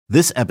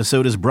This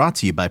episode is brought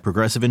to you by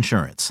Progressive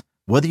Insurance.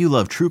 Whether you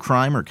love true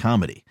crime or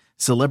comedy,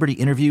 celebrity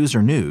interviews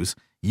or news,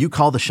 you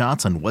call the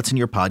shots on what's in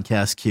your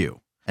podcast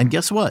queue. And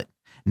guess what?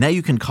 Now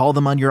you can call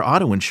them on your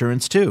auto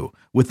insurance too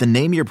with the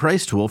Name Your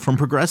Price tool from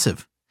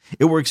Progressive.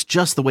 It works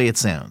just the way it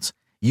sounds.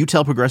 You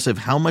tell Progressive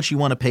how much you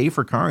want to pay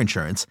for car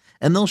insurance,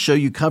 and they'll show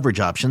you coverage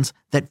options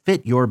that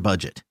fit your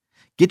budget.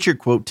 Get your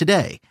quote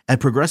today at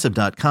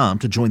Progressive.com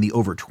to join the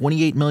over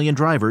 28 million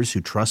drivers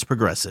who trust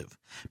Progressive.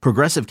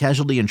 Progressive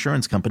Casualty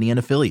Insurance Company and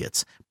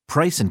Affiliates.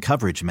 Price and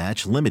coverage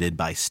match limited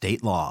by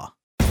state law.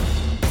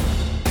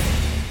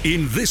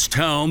 In this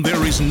town,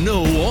 there is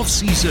no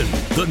off-season.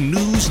 The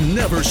news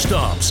never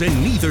stops,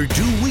 and neither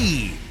do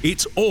we.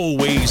 It's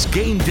always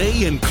game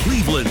day in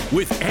Cleveland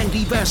with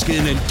Andy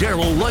Baskin and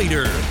Daryl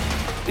Ryder.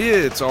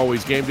 It's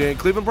always game day in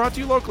Cleveland, brought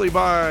to you locally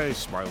by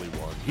Smiley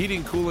One.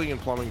 Heating, cooling,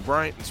 and plumbing.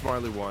 Bryant and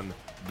Smiley One,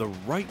 the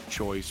right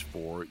choice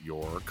for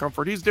your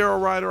comfort. He's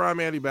Daryl Ryder. I'm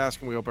Andy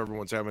Baskin. We hope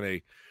everyone's having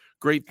a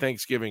great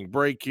Thanksgiving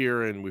break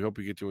here, and we hope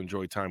you get to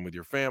enjoy time with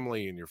your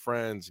family and your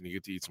friends, and you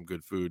get to eat some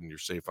good food, and you're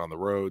safe on the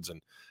roads, and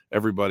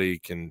everybody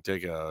can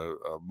take a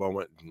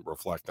moment and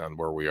reflect on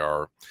where we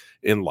are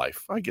in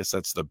life. I guess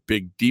that's the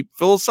big, deep,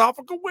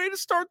 philosophical way to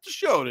start the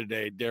show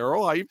today,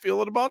 Daryl. How you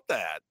feeling about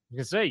that? I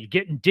can say you're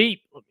getting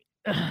deep.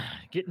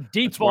 Getting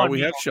deep. That's why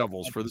we have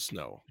shovels for the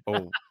snow.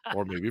 Oh,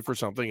 or maybe for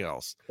something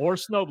else. Or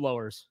snow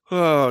blowers.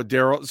 Oh,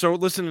 Daryl. So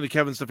listening to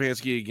Kevin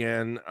Stefanski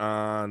again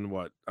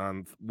on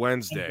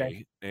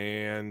Wednesday,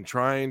 and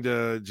trying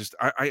to just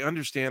I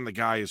understand the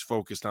guy is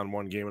focused on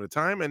one game at a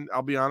time. And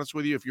I'll be honest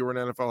with you, if you were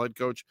an NFL head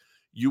coach,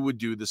 you would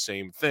do the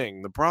same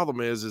thing. The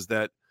problem is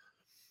that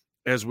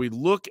as we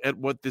look at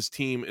what this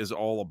team is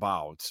all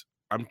about,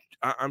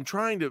 I'm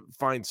trying to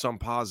find some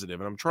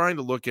positive, and I'm trying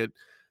to look at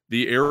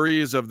the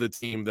areas of the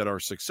team that are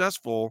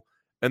successful.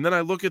 And then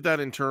I look at that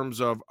in terms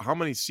of how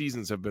many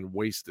seasons have been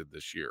wasted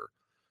this year.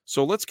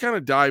 So let's kind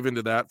of dive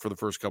into that for the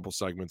first couple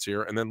segments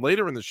here. And then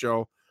later in the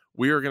show,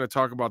 we are going to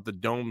talk about the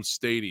Dome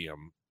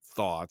Stadium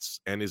thoughts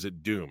and is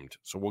it doomed?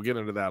 So we'll get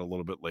into that a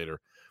little bit later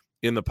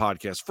in the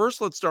podcast. First,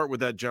 let's start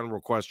with that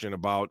general question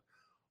about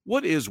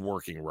what is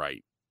working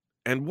right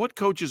and what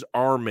coaches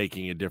are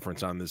making a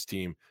difference on this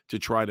team to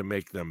try to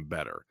make them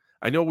better.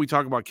 I know we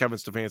talk about Kevin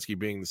Stefanski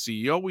being the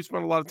CEO. We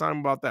spent a lot of time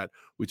about that.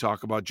 We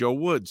talk about Joe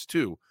Woods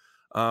too.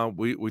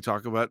 We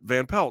talk about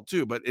Van Pelt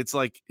too, but it's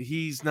like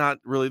he's not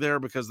really there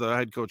because the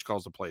head coach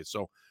calls the plays.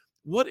 So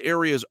what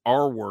areas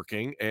are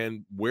working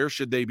and where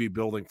should they be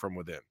building from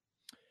within?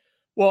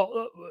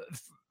 Well,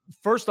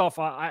 first off,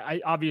 I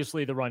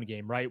obviously the run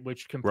game, right,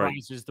 which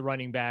comprises the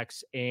running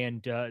backs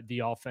and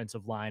the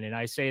offensive line. And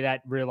I say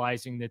that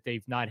realizing that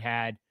they've not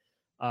had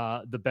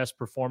the best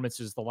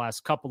performances the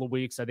last couple of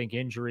weeks. I think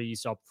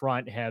injuries up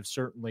front have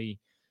certainly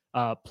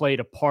played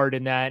a part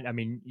in that. I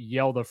mean,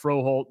 Hjalte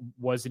Froholdt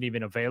wasn't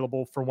even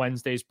available for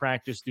Wednesday's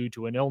practice due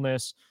to an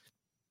illness.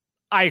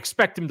 I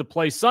expect him to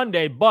play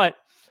Sunday, but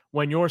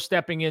when you're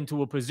stepping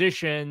into a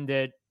position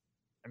that,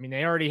 I mean,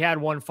 they already had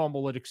one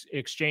fumble at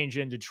exchange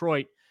in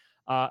Detroit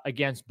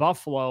against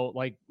Buffalo,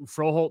 like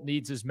Froholdt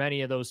needs as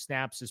many of those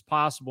snaps as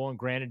possible. And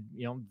granted,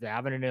 you know,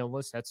 having an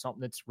illness, that's something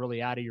that's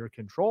really out of your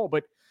control.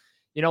 But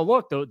you know,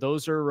 look,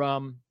 those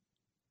are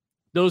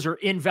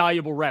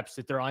invaluable reps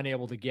that they're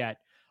unable to get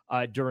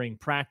during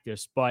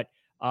practice. But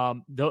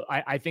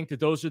I think that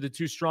those are the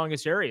two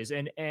strongest areas.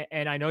 And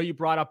I know you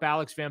brought up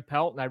Alex Van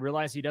Pelt, and I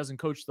realize he doesn't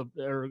coach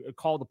or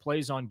call the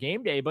plays on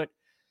game day. But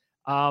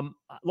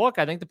look,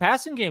 I think the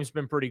passing game's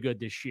been pretty good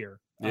this year.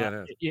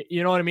 Yeah,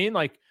 you know what I mean?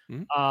 Like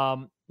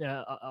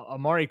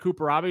Amari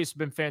Cooper obviously has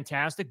been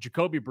fantastic.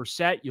 Jacoby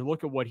Brissett, you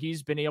look at what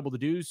he's been able to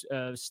do,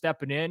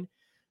 stepping in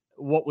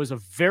what was a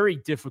very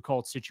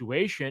difficult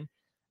situation.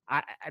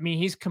 I mean,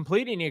 he's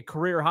completing a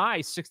career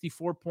high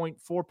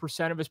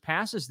 64.4% of his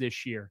passes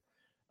this year.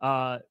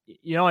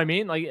 You know what I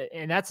mean? Like,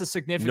 and that's a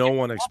significant. No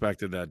one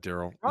expected that,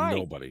 Daryl. Right.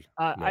 Nobody.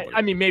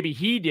 I mean, maybe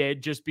he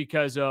did just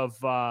because of,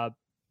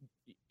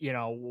 you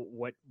know,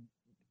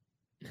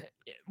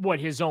 what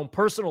his own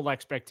personal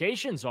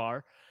expectations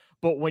are.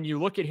 But when you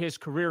look at his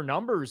career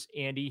numbers,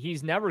 Andy,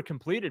 he's never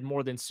completed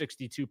more than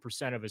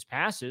 62% of his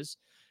passes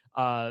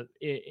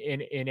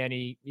in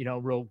any, you know,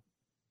 real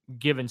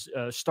given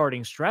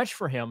starting stretch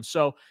for him.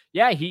 So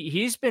yeah,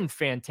 he's been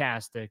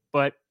fantastic,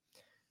 but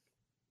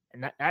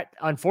that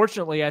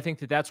unfortunately, I think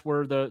that's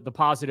where the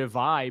positive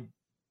vibe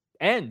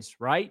ends,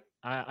 right?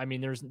 I mean,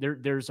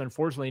 there's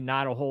unfortunately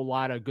not a whole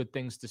lot of good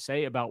things to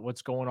say about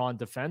what's going on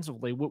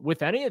defensively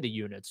with any of the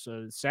units,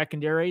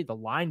 secondary, the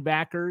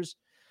linebackers,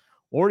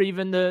 or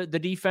even the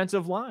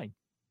defensive line.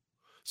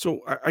 So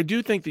I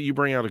do think that you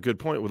bring out a good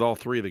point with all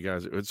three of the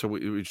guys. So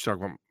we talk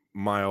about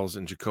Miles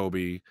and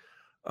Jacoby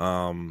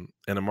and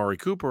Amari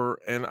Cooper.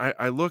 And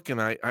I look and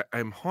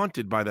I'm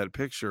haunted by that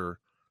picture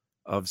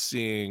of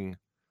seeing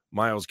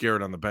Myles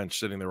Garrett on the bench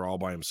sitting there all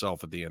by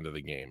himself at the end of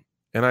the game.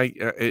 And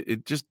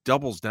it just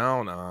doubles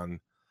down on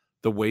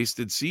the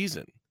wasted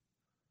season.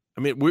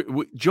 I mean,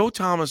 Joe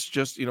Thomas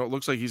just, it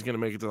looks like he's going to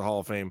make it to the Hall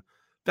of Fame.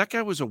 That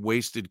guy was a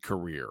wasted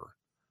career.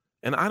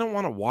 And I don't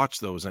want to watch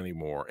those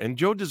anymore. And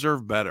Joe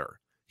deserved better.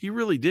 He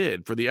really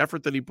did, for the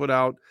effort that he put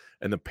out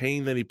and the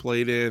pain that he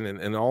played in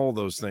and all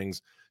those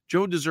things.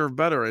 Joe deserved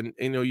better. And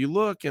you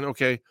look and,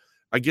 okay,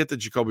 I get the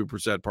Jacoby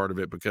Brissett part of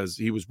it because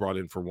he was brought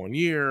in for 1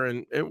 year,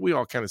 and we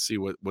all kind of see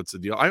what's the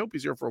deal. I hope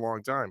he's here for a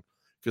long time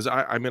because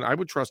I mean, I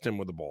would trust him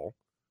with the ball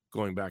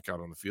going back out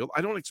on the field.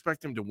 I don't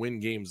expect him to win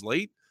games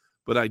late,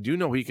 but I do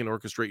know he can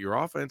orchestrate your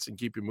offense and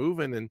keep you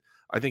moving. And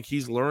I think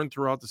he's learned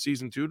throughout the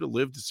season too to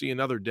live to see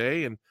another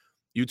day. And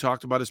you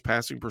talked about his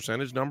passing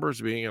percentage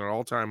numbers being at an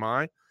all-time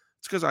high.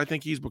 It's because I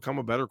think he's become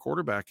a better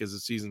quarterback as the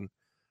season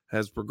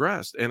has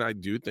progressed. And I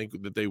do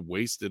think that they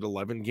wasted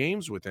 11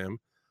 games with him.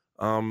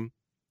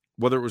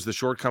 Whether it was the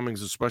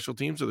shortcomings of special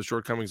teams or the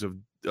shortcomings of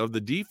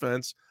the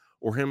defense,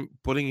 or him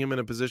putting him in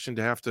a position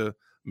to have to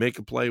make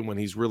a play when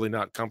he's really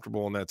not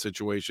comfortable in that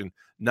situation,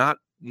 not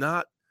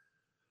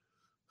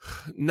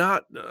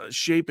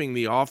shaping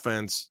the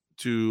offense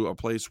to a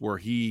place where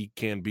he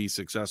can be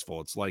successful.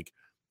 It's like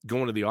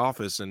going to the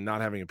office and not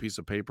having a piece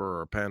of paper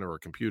or a pen or a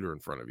computer in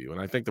front of you. And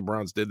I think the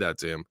Browns did that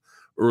to him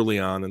early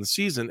on in the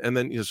season. And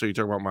then, so you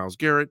talk about Myles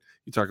Garrett,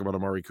 you talk about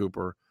Amari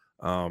Cooper,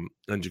 and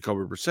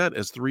Jacoby Brissett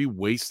as 3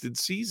 wasted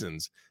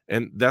seasons.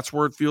 And that's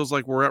where it feels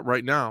like we're at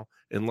right now,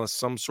 unless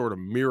some sort of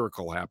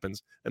miracle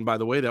happens. And by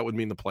the way, that would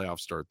mean the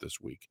playoffs start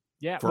this week.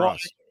 Yeah, for us,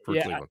 for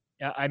Cleveland.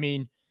 I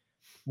mean,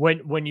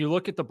 when you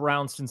look at the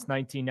Browns since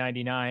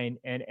 1999,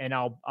 and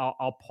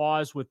I'll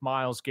pause with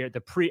Myles Garrett,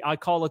 I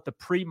call it the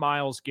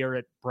pre-Myles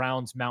Garrett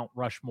Browns Mount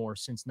Rushmore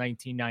since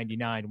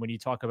 1999. When you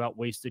talk about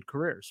wasted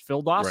careers,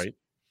 Phil Dawson, right?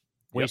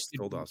 Wasted,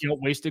 Phil Dawson.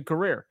 Wasted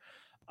career.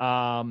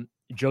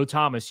 Joe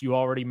Thomas, you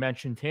already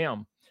mentioned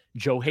him.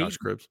 Joe Hayden, Josh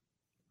Cribbs.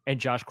 and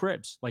Josh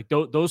Cribbs. Like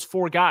those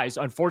 4 guys,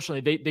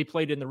 unfortunately, they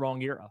played in the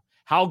wrong era.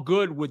 How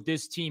good would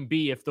this team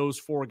be if those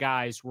 4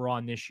 guys were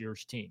on this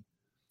year's team?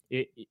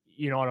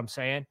 You know what I'm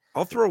saying?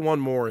 I'll throw one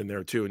more in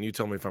there too, and you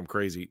tell me if I'm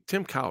crazy.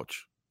 Tim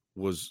Couch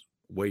was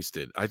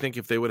wasted. I think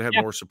if they would have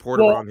had more support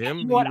around him,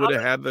 he would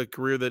have had the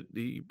career that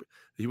he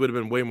would have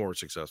been way more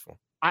successful.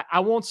 I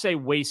won't say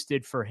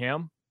wasted for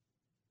him.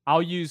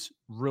 I'll use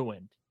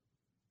ruined.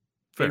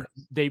 Fair.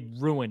 They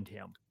ruined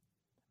him.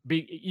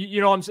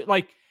 You know what I'm saying?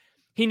 Like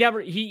he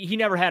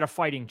never had a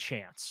fighting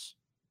chance.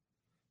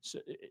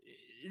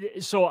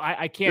 So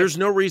I can't. There's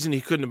no reason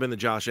he couldn't have been the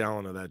Josh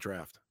Allen of that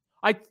draft.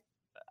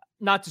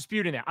 Not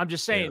disputing that. I'm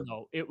just saying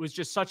though, it was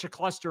just such a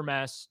cluster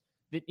mess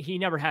that he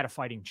never had a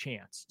fighting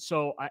chance.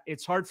 So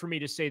it's hard for me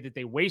to say that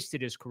they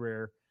wasted his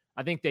career.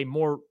 I think they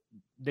more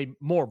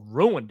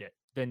ruined it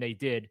than they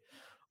did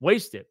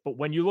waste it. But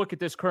when you look at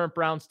this current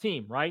Browns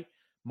team, right?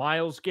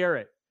 Myles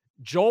Garrett,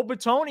 Joel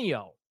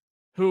Bitonio,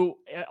 who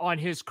on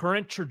his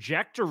current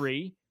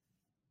trajectory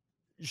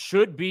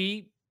should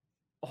be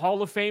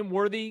Hall of Fame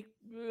worthy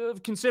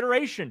of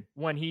consideration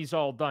when he's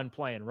all done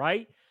playing,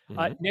 right?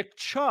 Mm-hmm. Nick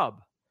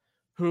Chubb,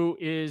 who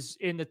is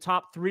in the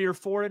top 3 or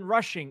 4 in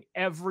rushing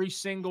every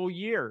single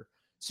year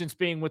since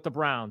being with the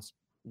Browns,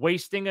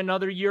 wasting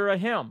another year of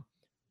him.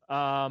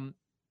 And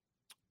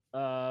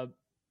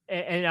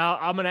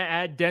I'm going to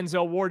add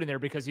Denzel Ward in there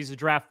because he's a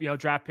draft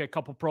pick, a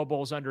couple Pro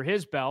Bowls under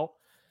his belt.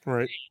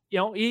 Right.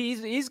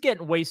 He's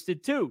getting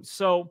wasted too.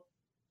 So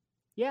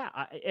yeah.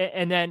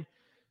 And then,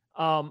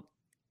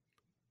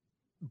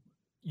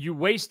 you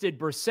wasted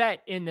Brissett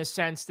in the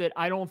sense that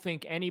I don't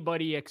think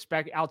anybody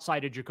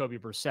outside of Jacoby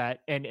Brissett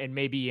and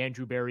maybe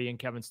Andrew Berry and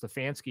Kevin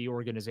Stefanski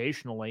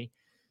organizationally,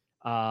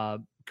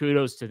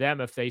 kudos to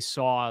them if they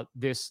saw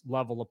this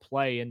level of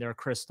play in their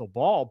crystal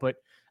ball. But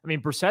I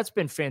mean, Brissett's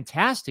been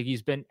fantastic.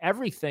 He's been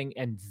everything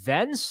and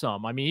then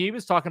some. I mean, he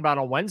was talking about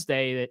on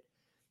Wednesday that,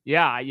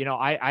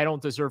 I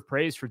don't deserve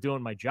praise for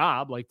doing my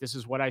job. Like, this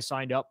is what I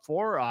signed up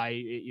for.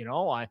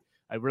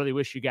 I really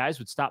wish you guys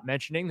would stop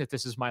mentioning that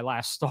this is my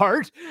last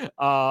start,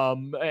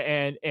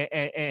 and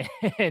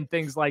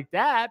things like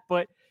that.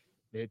 But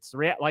it's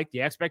like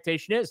the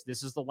expectation is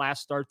this is the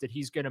last start that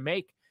he's going to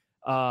make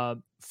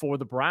for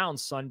the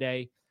Browns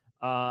Sunday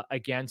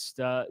against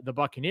the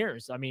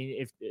Buccaneers. I mean,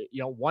 if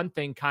one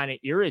thing kind of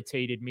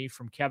irritated me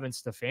from Kevin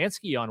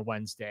Stefanski on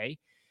Wednesday,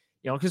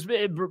 because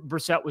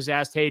Brissett was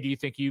asked, "Hey, do you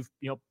think you've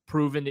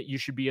proven that you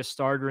should be a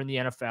starter in the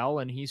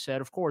NFL?" And he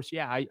said, "Of course,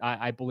 yeah,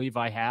 I believe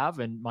I have,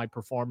 and my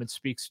performance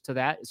speaks to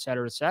that, et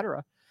cetera, et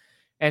cetera."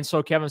 And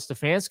so Kevin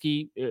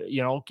Stefanski,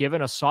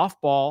 given a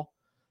softball,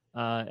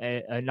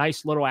 a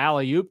nice little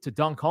alley-oop to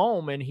dunk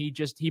home, and he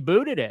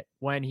booted it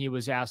when he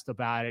was asked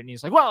about it. And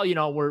he's like, "Well,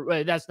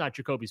 that's not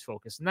Jacoby's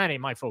focus, and that ain't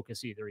my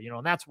focus either."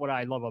 And that's what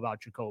I love about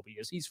Jacoby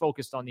is he's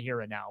focused on the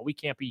here and now. We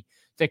can't be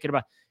thinking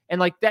about. And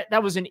like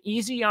that was an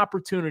easy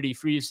opportunity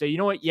for you to say, you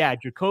know what? Yeah,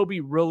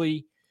 Jacoby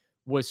really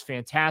was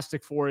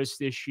fantastic for us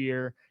this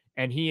year,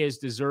 and he is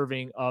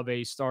deserving of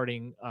a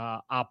starting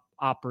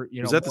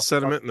Is that the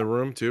sentiment in the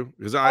room too?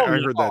 Because I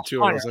heard that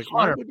too. I was like,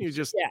 why wouldn't you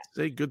just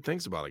say good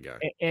things about a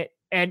guy?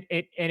 And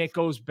it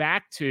goes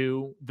back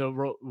to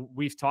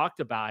we've talked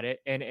about it,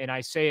 and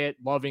I say it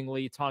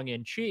lovingly, tongue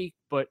in cheek,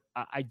 but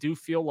I do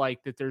feel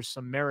like that there's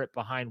some merit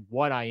behind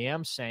what I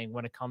am saying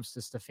when it comes to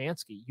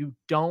Stefanski. You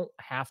don't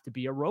have to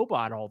be a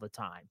robot all the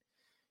time.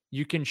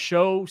 You can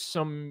show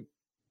some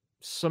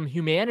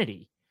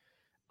humanity.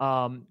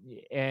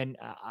 And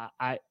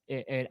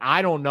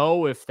I don't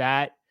know if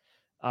that,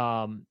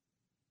 I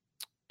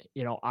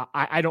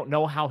don't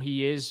know how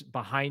he is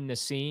behind the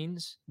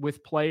scenes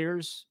with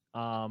players.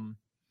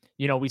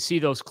 We see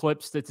those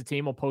clips that the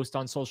team will post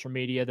on social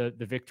media,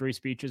 the victory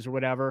speeches or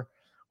whatever,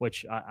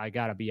 which I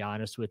got to be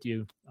honest with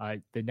you.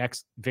 The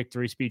next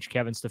victory speech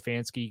Kevin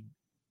Stefanski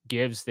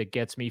gives that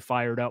gets me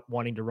fired up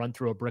wanting to run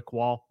through a brick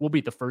wall will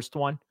be the first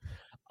one.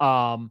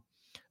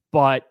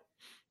 But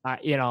I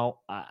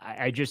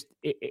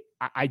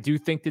do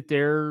think that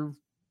there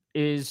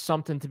is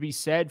something to be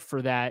said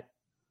for that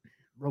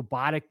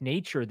robotic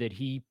nature that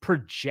he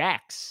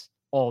projects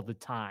all the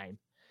time.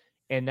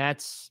 And I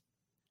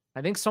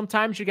think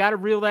sometimes you got to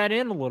reel that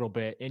in a little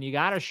bit, and you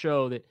got to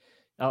show that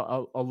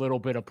a little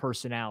bit of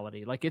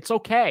personality. Like, it's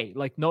okay.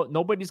 Like,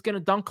 nobody's going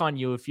to dunk on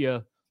you if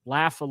you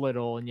laugh a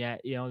little, and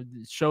yet,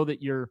 show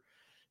that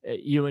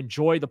you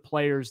enjoy the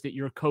players that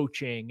you're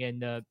coaching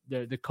and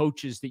the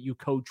coaches that you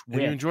coach with.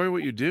 And you enjoy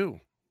what you do.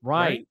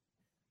 Right.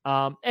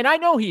 And I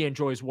know he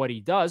enjoys what he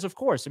does, of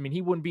course. I mean,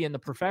 he wouldn't be in the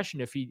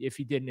profession if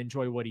he didn't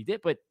enjoy what he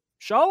did, but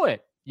show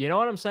it. You know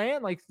what I'm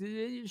saying? Like,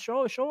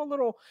 show a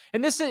little.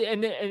 And this is,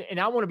 and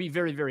I want to be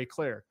very, very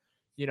clear.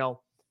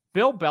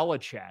 Bill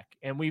Belichick,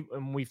 and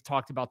we've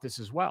talked about this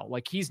as well.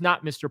 Like, he's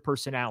not Mr.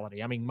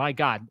 Personality. I mean, my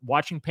God,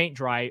 watching paint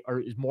dry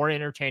is more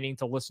entertaining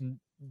to listen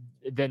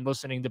than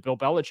listening to Bill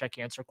Belichick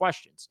answer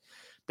questions.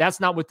 That's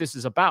not what this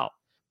is about.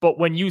 But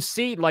when you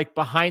see like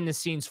behind the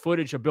scenes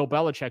footage of Bill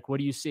Belichick, what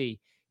do you see?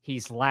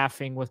 He's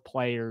laughing with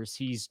players.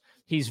 He's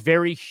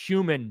very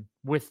human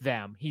with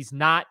them. He's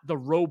not the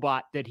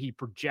robot that he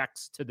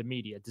projects to the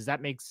media. Does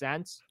that make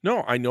sense?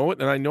 No, I know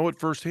it, and I know it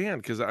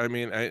firsthand because, I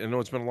mean, I know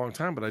it's been a long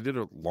time, but I did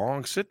a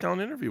long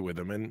sit-down interview with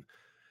him. And,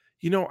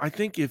 I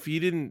think if he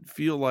didn't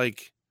feel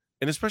like,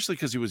 and especially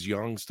because he was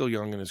young, still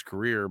young in his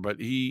career, but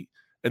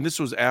and this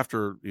was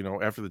after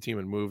the team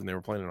had moved and they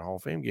were playing in a Hall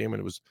of Fame game, and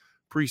it was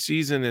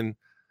preseason, and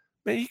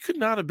man, he could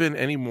not have been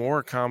any more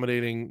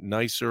accommodating,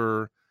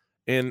 nicer.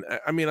 And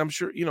I mean, I'm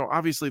sure,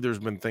 obviously there's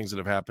been things that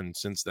have happened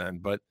since then,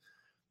 but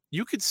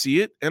you could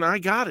see it, and I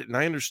got it. And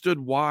I understood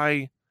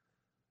why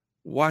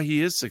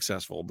he is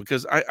successful,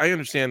 because I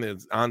understand that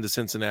it's on to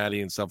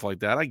Cincinnati and stuff like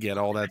that. I get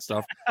all that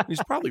stuff.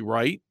 He's probably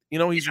right.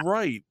 He's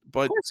right.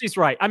 But of course he's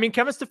right. I mean,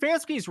 Kevin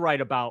Stefanski's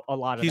right about a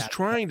lot of that. He's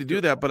trying to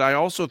do that. But I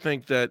also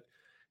think that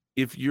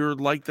if you're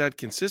like that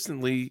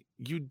consistently,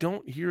 you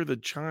don't hear the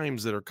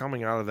chimes that are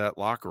coming out of that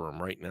locker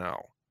room right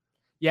now.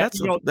 Yeah.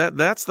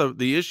 That's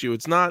the issue.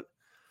 It's not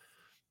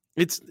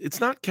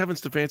Kevin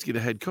Stefanski, the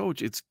head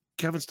coach. It's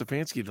Kevin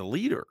Stefanski, the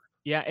leader.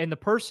 Yeah, and the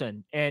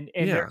person. And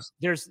yeah.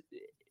 there's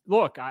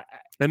look.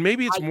 And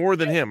maybe it's more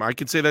than him. I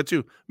could say that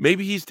too.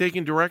 Maybe he's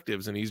taking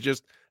directives and he's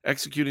just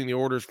executing the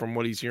orders from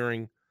what he's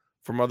hearing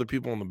from other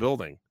people in the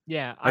building.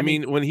 Yeah. I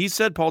mean, when he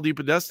said Paul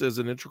DePodesta is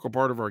an integral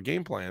part of our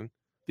game plan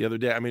the other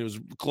day, I mean, it was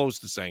close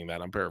to saying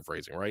that. I'm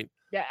paraphrasing, right?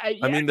 Yeah.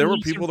 I mean, there were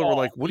people that were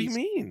like, what do you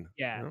mean?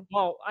 Yeah.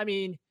 Well, I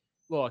mean,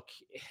 look,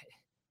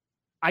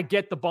 I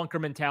get the bunker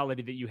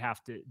mentality that you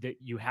have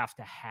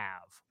to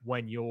have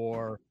when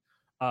you're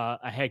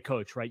a head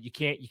coach, right? You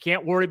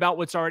can't worry about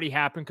what's already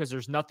happened because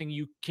there's nothing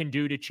you can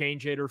do to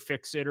change it or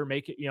fix it or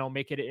make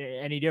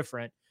it any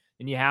different.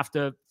 And you have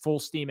to full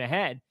steam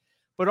ahead.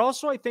 But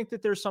also, I think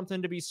that there's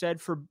something to be said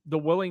for the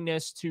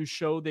willingness to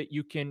show that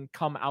you can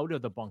come out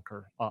of the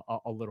bunker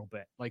a little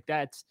bit. Like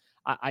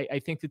I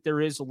think that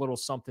there is a little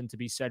something to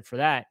be said for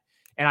that.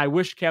 And I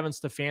wish Kevin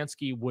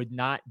Stefanski would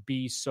not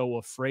be so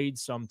afraid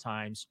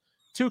sometimes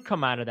to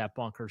come out of that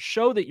bunker.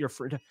 Show that you're,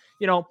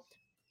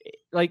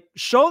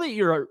 show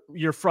that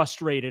you're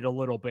frustrated a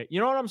little bit. You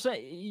know what I'm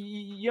saying?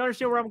 You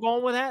understand where I'm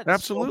going with that?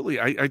 Absolutely.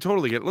 So, I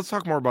totally get it. Let's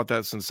talk more about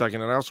that in a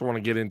second. And I also want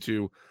to get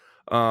into,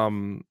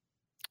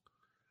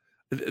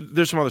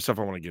 there's some other stuff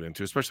I want to get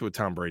into, especially with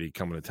Tom Brady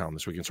coming to town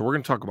this weekend. So we're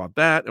going to talk about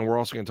that. And we're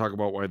also going to talk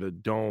about why the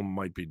Dome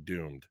might be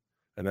doomed.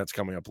 And that's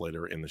coming up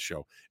later in the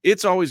show.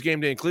 It's Always Game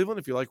Day in Cleveland.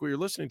 If you like what you're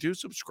listening to,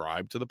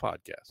 subscribe to the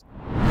podcast.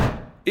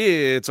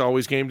 It's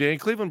Always Game Day in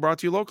Cleveland, brought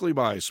to you locally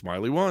by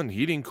Smiley One,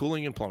 Heating,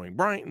 Cooling, and Plumbing.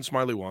 Bryant and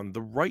Smiley One,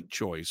 the right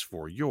choice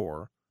for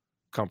your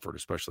comfort,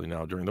 especially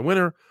now during the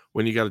winter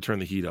when you got to turn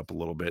the heat up a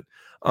little bit.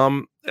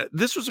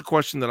 This was a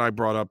question that I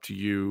brought up to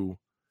you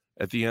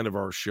at the end of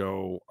our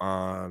show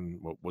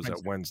on,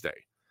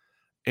 Wednesday.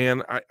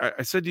 And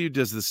I said to you,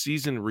 does the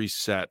season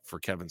reset for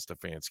Kevin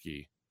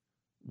Stefanski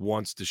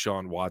once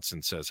Deshaun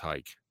Watson says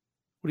hike?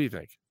 What do you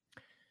think?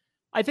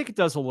 I think it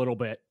does a little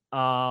bit.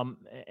 I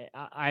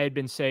had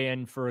been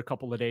saying for a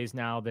couple of days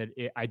now that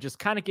I just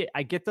kind of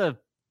get the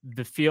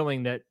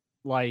feeling that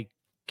like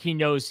he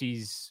knows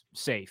he's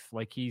safe,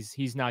 like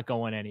he's not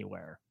going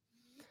anywhere,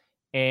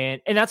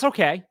 and that's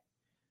okay.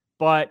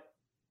 But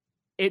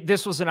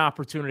this was an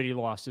opportunity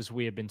lost, as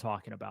we have been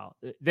talking about.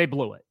 They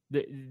blew it.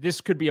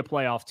 This could be a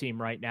playoff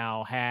team right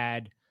now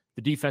had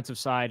the defensive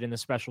side and the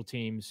special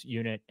teams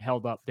unit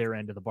held up their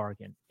end of the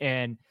bargain.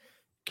 And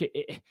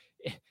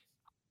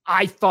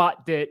I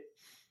thought that,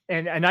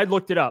 and I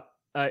looked it up.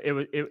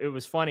 It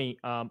was funny.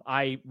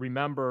 I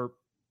remember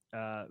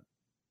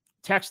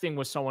texting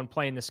with someone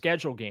playing the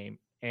schedule game,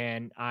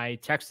 and I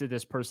texted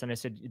this person. I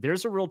said,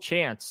 there's a real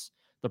chance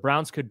the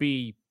Browns could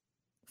be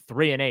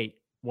 3-8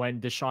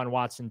 when Deshaun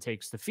Watson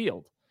takes the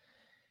field.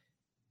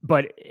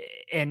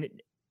 And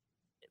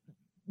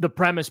the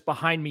premise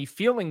behind me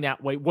feeling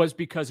that way was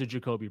because of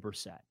Jacoby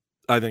Brissett.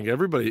 I think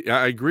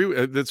I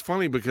agree. That's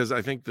funny because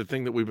I think the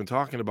thing that we've been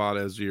talking about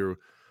as Jacoby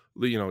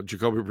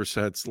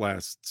Brissett's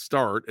last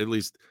start, at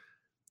least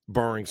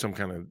barring some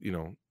kind of,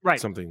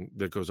 something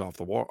that goes off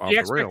the wall. The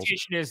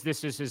expectation is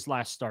this is his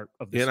last start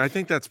of the season. I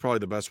think that's probably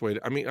the best way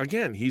to,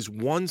 again, he's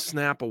one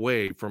snap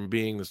away from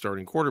being the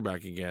starting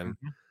quarterback again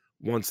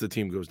once the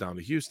team goes down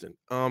to Houston.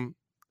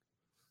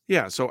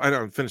 So I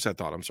don't finish that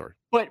thought. I'm sorry.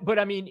 But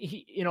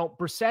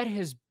Brissett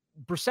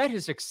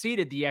has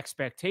exceeded the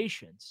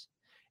expectations.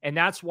 And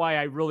that's why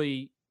I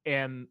really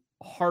am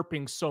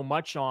harping so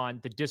much on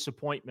the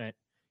disappointment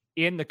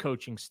in the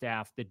coaching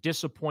staff, the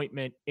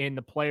disappointment in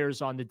the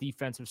players on the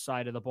defensive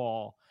side of the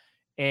ball,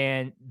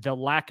 and the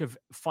lack of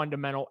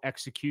fundamental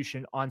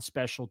execution on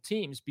special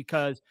teams,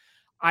 because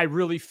I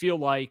really feel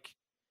like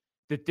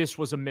that this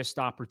was a missed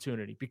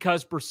opportunity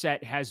because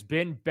Brissett has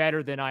been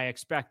better than I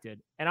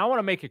expected. And I want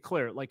to make it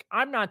clear, like,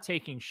 I'm not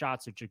taking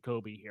shots at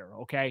Jacoby here,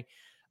 okay?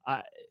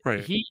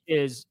 He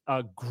is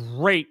a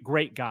great,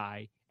 great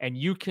guy, and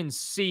you can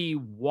see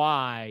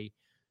why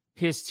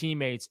his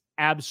teammates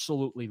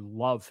absolutely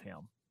love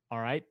him. All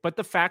right. But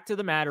the fact of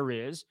the matter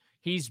is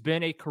he's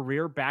been a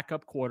career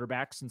backup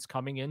quarterback since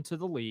coming into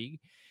the league.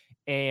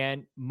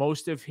 And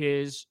most of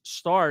his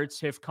starts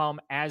have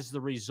come as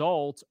the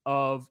result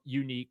of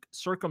unique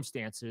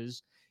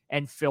circumstances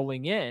and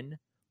filling in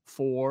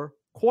for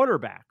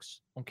quarterbacks.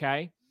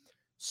 Okay.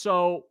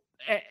 So,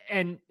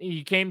 and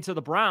he came to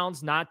the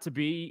Browns not to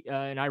be,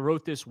 and I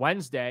wrote this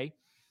Wednesday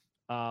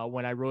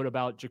when I wrote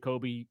about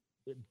Jacoby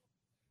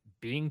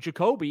being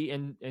Jacoby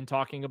and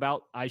talking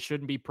about I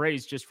shouldn't be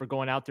praised just for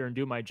going out there and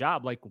do my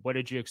job. Like, what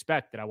did you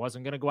expect? That I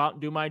wasn't going to go out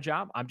and do my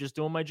job? I'm just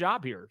doing my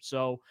job here.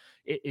 So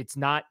it's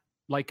not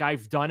like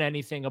I've done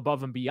anything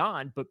above and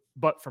beyond,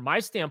 but from my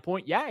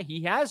standpoint, yeah,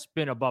 he has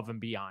been above and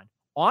beyond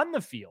on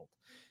the field.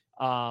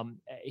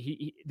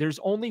 There's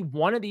only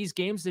one of these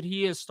games that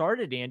he has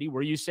started, Andy,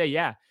 where you say,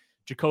 yeah,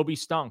 Jacoby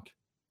stunk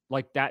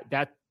like that,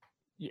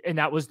 and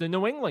that was the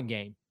New England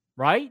game,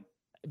 right?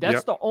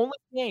 That's the only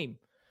game.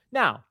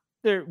 Now,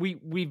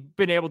 we've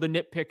been able to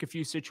nitpick a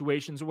few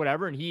situations or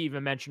whatever, and he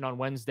even mentioned on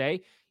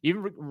Wednesday,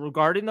 even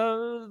regarding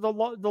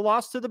the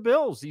loss to the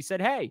Bills, he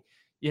said, "Hey,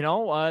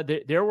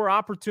 there were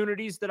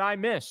opportunities that I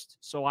missed,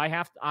 so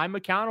I'm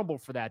accountable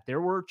for that.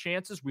 There were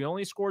chances. We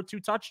only scored 2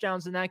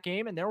 touchdowns in that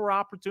game, and there were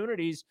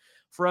opportunities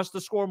for us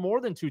to score more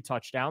than 2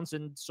 touchdowns,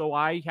 and so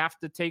I have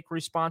to take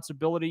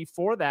responsibility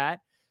for that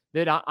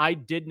I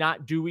did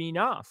not do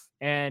enough."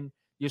 And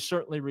you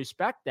certainly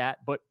respect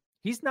that, but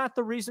he's not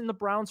the reason the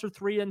Browns are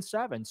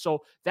 3-7.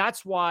 So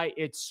that's why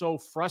it's so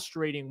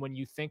frustrating when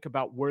you think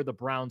about where the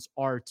Browns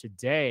are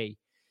today.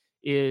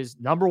 Is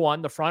number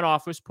one, the front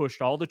office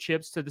pushed all the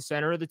chips to the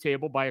center of the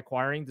table by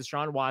acquiring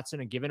Deshaun Watson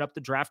and giving up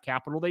the draft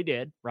capital they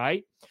did,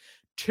 right?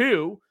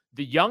 2,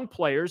 the young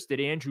players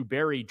that Andrew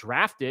Berry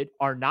drafted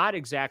are not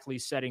exactly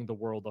setting the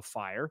world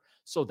afire.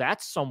 So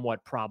that's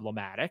somewhat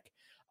problematic.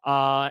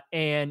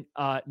 And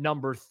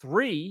number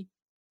 3,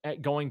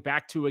 going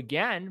back to,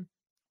 again,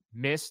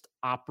 missed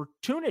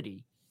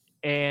opportunity.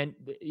 And,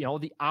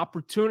 the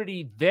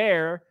opportunity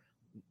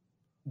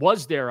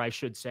was there, I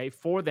should say,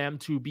 for them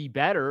to be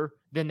better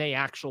than they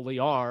actually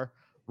are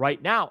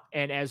right now.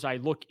 And as I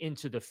look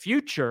into the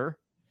future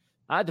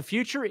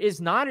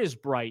is not as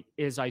bright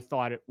as I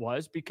thought it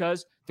was,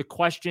 because the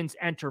questions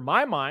enter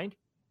my mind.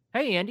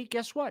 Hey, Andy,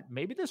 guess what?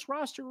 Maybe this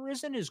roster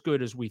isn't as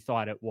good as we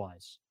thought it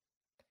was.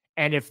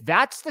 And if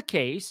that's the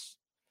case,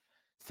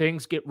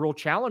 things get real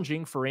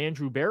challenging for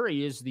Andrew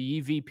Berry as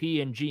the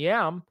EVP and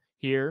GM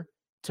here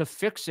to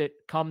fix it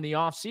come the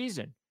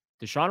offseason.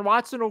 Deshaun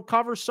Watson will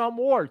cover some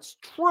warts,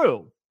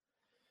 true,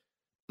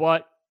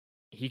 but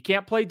he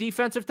can't play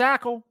defensive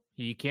tackle.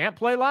 He can't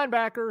play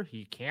linebacker.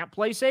 He can't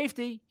play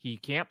safety. He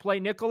can't play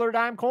nickel or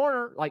dime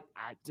corner.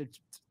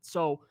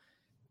 So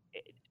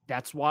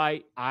that's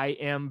why I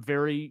am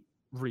very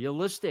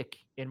realistic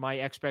in my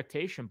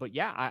expectation. But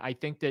yeah, I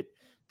think that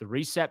the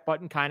reset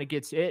button kind of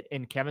gets it,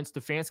 and Kevin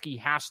Stefanski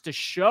has to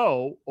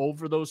show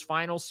over those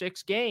final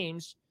 6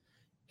 games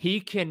he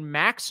can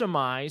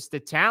maximize the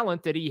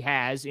talent that he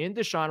has in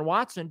Deshaun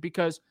Watson,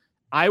 because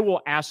I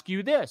will ask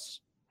you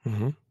this.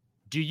 Mm-hmm.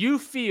 Do you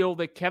feel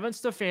that Kevin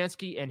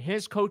Stefanski and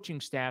his coaching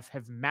staff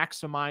have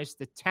maximized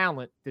the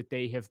talent that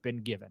they have been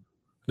given?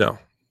 No,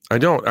 I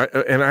don't.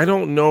 I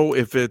don't know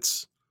if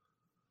it's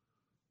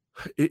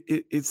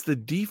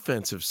the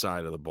defensive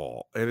side of the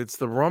ball, and it's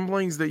the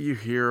rumblings that you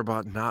hear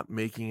about not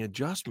making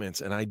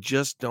adjustments. And I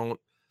just don't,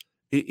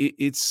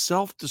 it's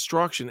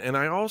self-destruction. And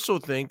I also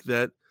think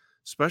that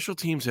special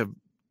teams have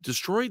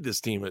destroyed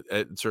this team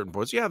at certain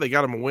points. Yeah, they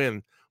got them a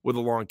win with a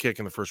long kick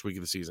in the first week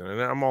of the season,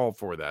 and I'm all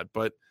for that.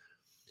 But,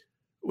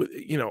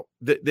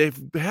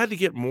 they've had to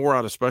get more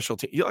out of special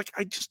teams.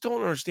 I just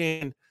don't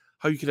understand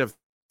how you could have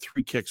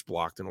 3 kicks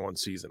blocked in one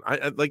season.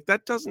 I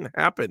that doesn't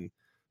happen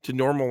to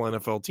normal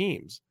NFL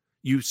teams.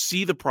 You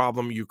see the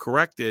problem, you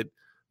correct it.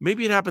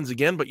 Maybe it happens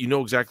again, but you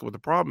know exactly what the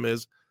problem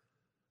is.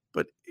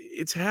 But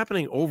it's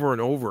happening over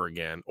and over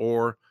again,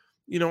 or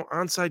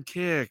onside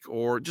kick,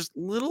 or just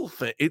little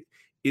thing.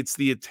 It's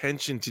the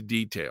attention to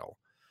detail,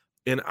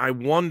 and I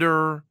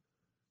wonder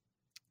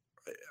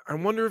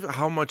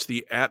how much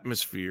the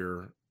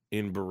atmosphere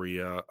in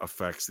Berea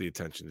affects the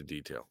attention to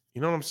detail.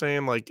 You know what I'm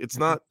saying? Like, it's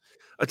not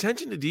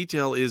attention to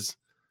detail is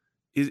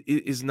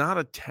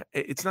not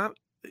it's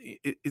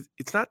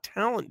not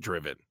talent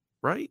driven,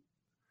 right?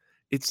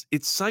 It's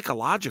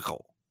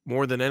psychological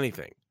more than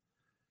anything.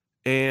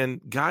 And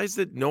guys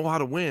that know how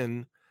to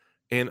win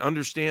and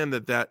understand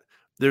that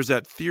there's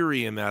that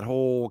theory and that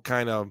whole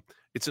kind of,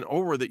 it's an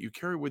aura that you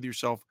carry with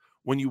yourself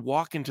when you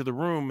walk into the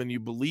room and you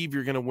believe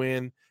you're going to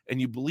win and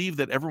you believe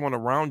that everyone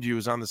around you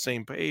is on the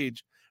same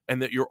page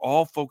and that you're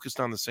all focused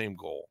on the same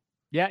goal.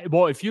 Yeah,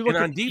 well, if you look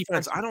at on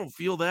defense, I don't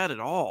feel that at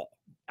all.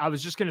 I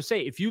was just going to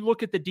say, if you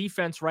look at the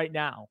defense right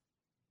now,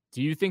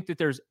 do you think that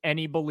there's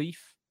any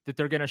belief that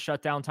they're going to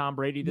shut down Tom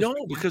Brady this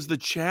weekend? Because the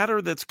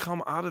chatter that's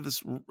come out of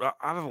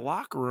the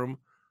locker room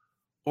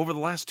over the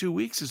last 2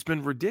 weeks has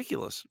been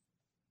ridiculous.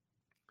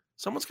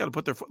 Someone's got to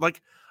put their foot.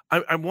 Like,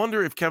 I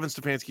wonder if Kevin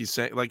Stefanski's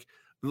saying, like,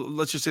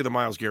 let's just say the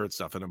Myles Garrett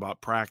stuff and about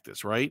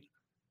practice, right?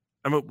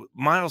 I mean,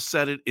 Myles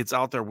said it. It's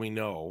out there. We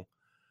know.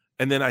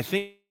 And then I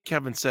think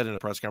Kevin said in a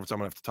press conference, I'm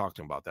going to have to talk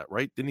to him about that,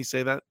 right? Didn't he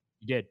say that?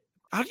 He did.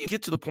 How do you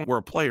get to the point where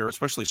a player,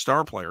 especially a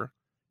star player,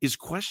 is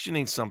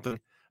questioning something,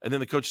 and then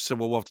the coach said,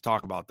 well, we'll have to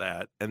talk about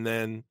that. And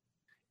then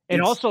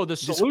also the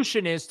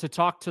solution is to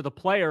talk to the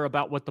player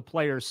about what the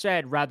player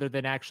said rather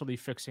than actually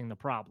fixing the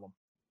problem.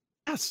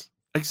 Yes,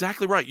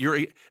 exactly right.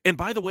 And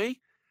by the way,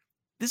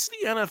 this is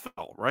the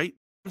NFL, right?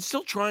 I'm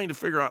still trying to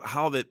figure out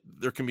how that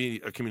there can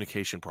be a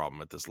communication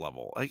problem at this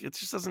level. Like, it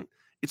just doesn't,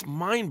 it's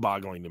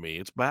mind-boggling to me.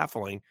 It's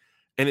baffling.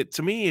 And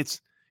to me,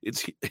 it's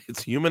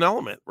human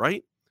element,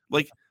 right?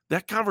 Like,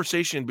 that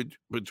conversation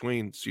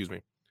between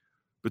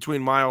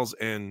Myles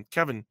and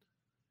Kevin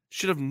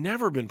should have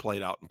never been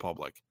played out in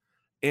public.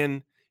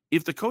 And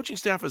if the coaching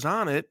staff is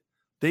on it,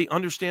 they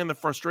understand the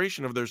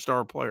frustration of their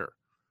star player.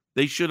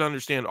 They should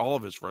understand all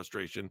of his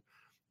frustration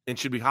and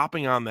should be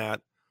hopping on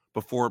that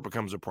before it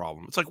becomes a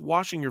problem. It's like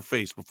washing your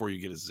face before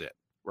you get a zit,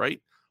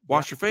 right?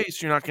 Wash your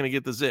face, you're not going to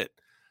get the zit.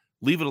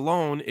 Leave it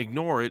alone,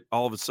 ignore it.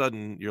 All of a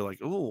sudden, you're like,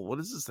 oh, what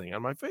is this thing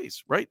on my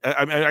face, right?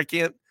 I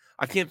can't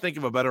think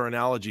of a better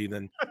analogy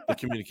than the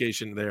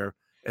communication there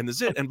and the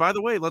zit. And by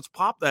the way, let's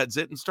pop that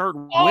zit and start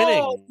winning.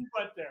 You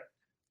went there.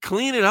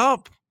 Clean it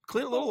up.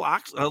 Clean a little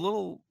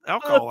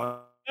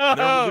alcohol. And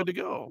we're good to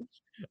go.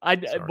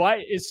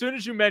 As soon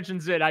as you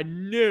mentioned zit, I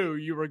knew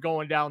you were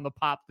going down the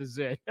pop the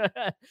zit.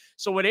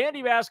 So what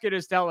Andy Basket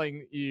is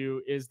telling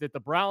you is that the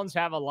Browns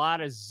have a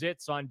lot of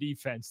zits on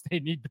defense they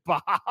need to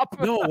pop.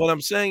 No, what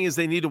I'm saying is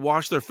they need to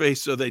wash their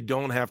face so they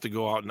don't have to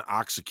go out and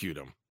execute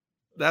them.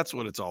 That's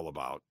what it's all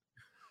about.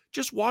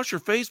 Just wash your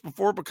face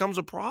before it becomes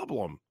a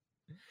problem.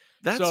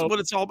 That's what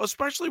it's all about,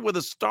 especially with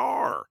a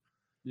star.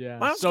 Yeah.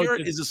 Myles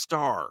Garrett is a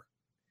star.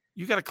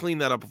 You got to clean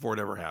that up before it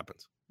ever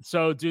happens.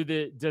 So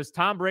does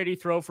Tom Brady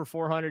throw for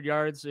 400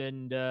 yards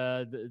and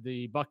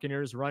the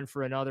Buccaneers run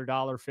for another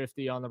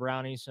 $1.50 on the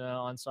Brownies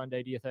on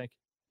Sunday, do you think?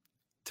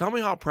 Tell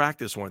me how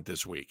practice went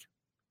this week.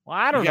 Well,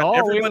 I don't know.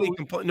 Everybody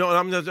no,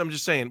 I'm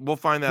just saying we'll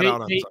find that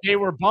out. They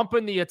were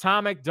bumping the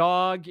atomic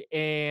dog,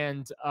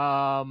 and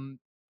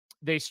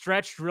they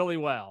stretched really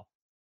well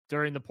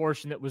during the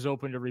portion that was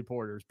open to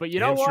reporters. But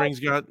you know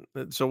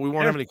what? So we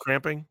won't have any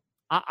cramping?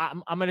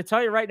 I'm going to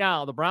tell you right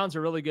now, the Browns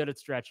are really good at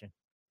stretching.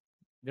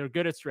 They're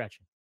good at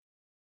stretching.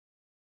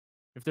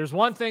 If there's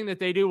one thing that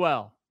they do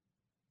well,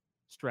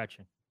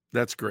 stretching.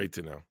 That's great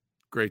to know.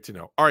 Great to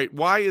know. All right.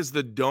 Why is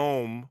the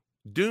Dome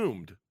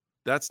doomed?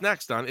 That's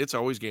next on It's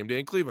Always Game Day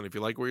in Cleveland. If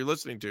you like what you're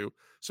listening to,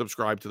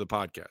 subscribe to the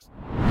podcast.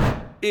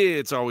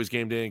 It's Always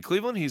Game Day in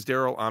Cleveland. He's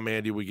Daryl. I'm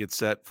Andy. We get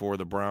set for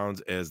the Browns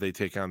as they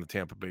take on the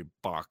Tampa Bay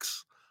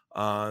Bucks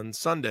on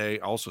Sunday.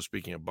 Also,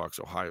 speaking of Bucks,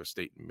 Ohio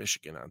State and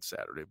Michigan on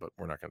Saturday, but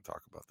we're not going to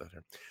talk about that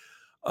here.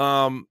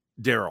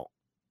 Daryl,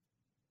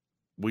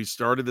 we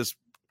started this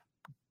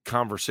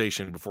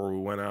conversation before we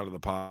went out of the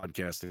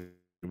podcast.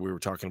 We were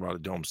talking about a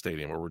dome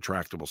stadium, a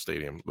retractable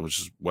stadium, which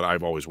is what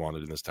I've always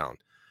wanted in this town.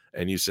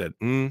 And you said,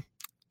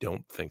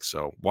 don't think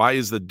so. Why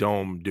is the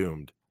Dome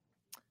doomed?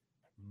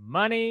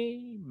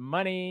 Money,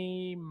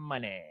 money,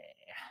 money.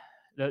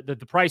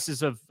 The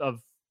prices of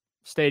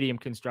stadium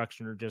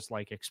construction are just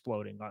like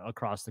exploding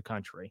across the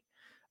country.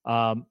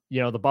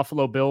 The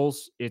Buffalo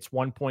Bills, it's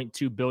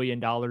 $1.2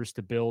 billion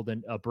to build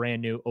a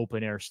brand new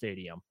open air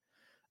stadium.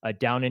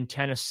 Down in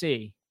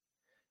Tennessee,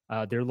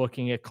 they're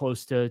looking at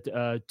close to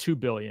 $2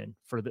 billion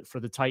for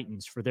the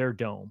Titans for their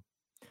dome.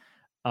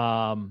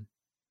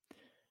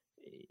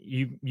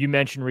 You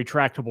mentioned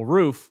retractable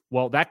roof.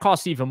 Well, that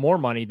costs even more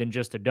money than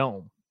just a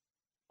dome.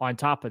 On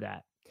top of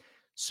that,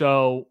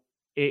 so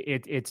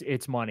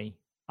it's money.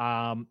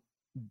 I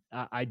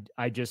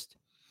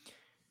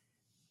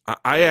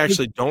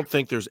actually don't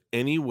think there's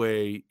any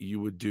way you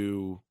would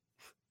do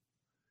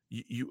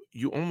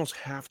you almost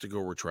have to go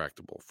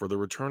retractable for the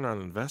return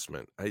on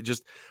investment.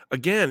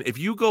 Again, if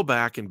you go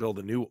back and build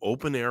a new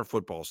open air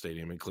football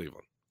stadium in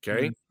Cleveland,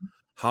 okay,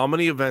 how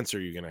many events are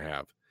you going to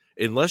have?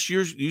 Unless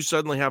you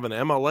suddenly have an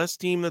MLS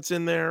team that's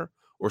in there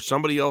or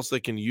somebody else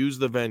that can use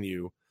the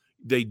venue,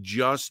 they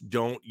just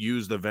don't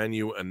use the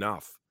venue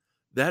enough.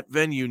 That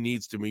venue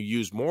needs to be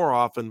used more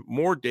often,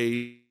 more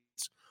days,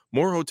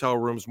 more hotel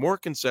rooms, more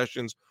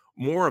concessions,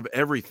 more of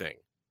everything.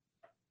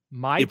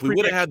 If we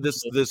would have had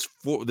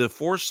the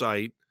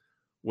foresight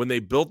when they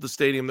built the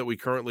stadium that we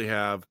currently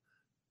have,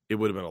 it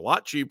would have been a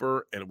lot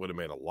cheaper and it would have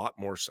made a lot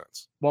more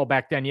sense. Well,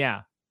 back then,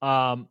 yeah.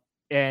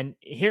 And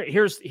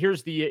here's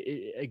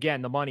the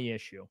again the money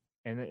issue,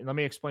 and let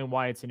me explain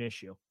why it's an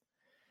issue.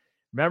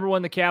 Remember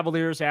when the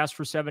Cavaliers asked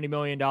for $70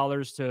 million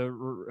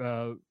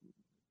to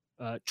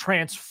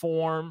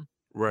transform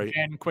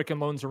and Quicken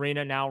Loans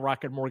Arena, now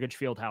Rocket Mortgage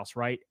Fieldhouse,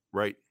 right?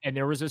 Right. And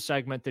there was a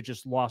segment that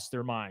just lost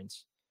their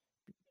minds.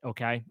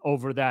 Okay,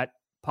 over that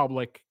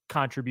public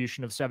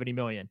contribution of $70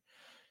 million.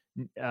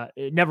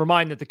 Never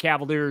mind that the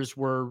Cavaliers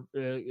were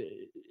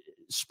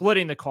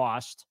splitting the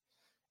cost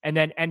and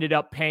then ended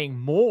up paying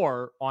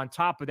more on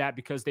top of that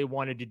because they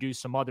wanted to do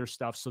some other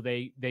stuff. So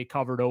they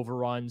covered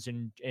overruns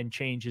and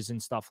changes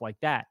and stuff like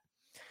that.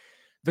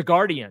 The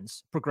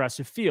Guardians,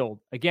 Progressive Field,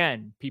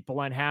 again,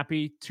 people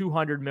unhappy,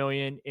 $200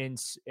 million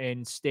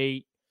in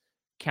state,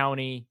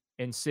 county,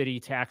 and city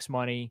tax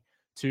money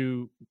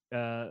to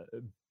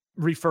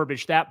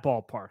refurbish that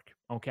ballpark.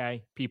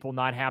 Okay. People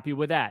not happy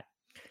with that.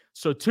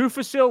 So 2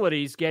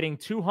 facilities getting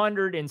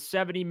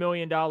 $270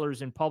 million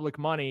in public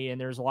money. And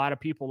there's a lot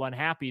of people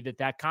unhappy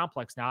that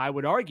complex. Now I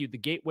would argue the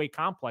Gateway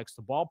complex,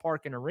 the ballpark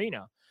and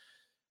arena,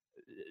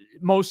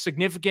 most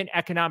significant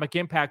economic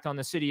impact on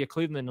the city of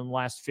Cleveland in the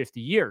last 50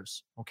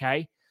 years.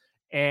 Okay.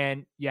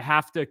 And you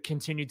have to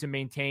continue to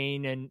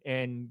maintain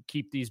and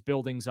keep these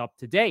buildings up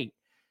to date.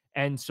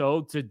 And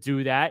so to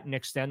do that and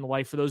extend the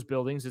life of those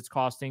buildings, it's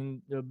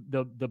costing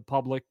the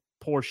public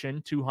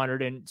portion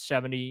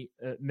 $270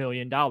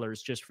 million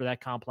just for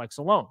that complex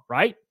alone,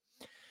 right?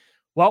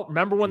 Well,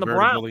 remember when the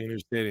Browns building a new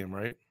stadium,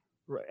 right?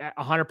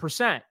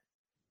 100%.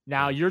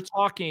 Now you're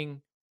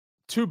talking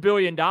 $2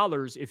 billion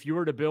if you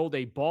were to build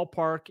a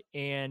ballpark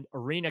and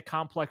arena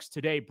complex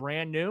today,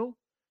 brand new.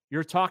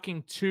 You're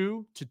talking $2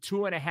 to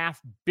 $2.5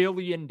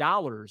 billion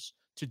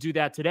to do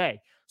that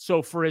today.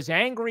 So for as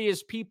angry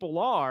as people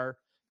are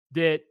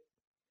that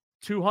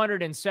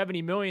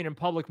 $270 million in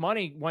public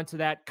money went to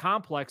that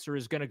complex or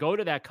is going to go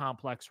to that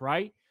complex,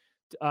 right?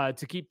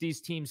 To keep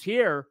these teams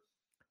here.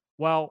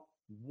 Well,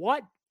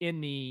 what in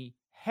the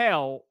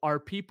hell are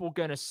people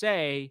going to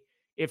say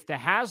if the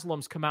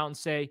Haslams come out and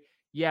say,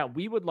 yeah,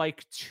 we would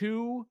like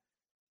 $2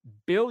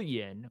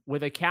 billion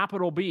with a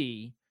capital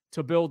B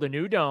to build a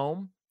new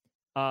dome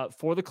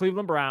for the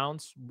Cleveland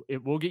Browns.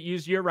 It will get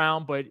used year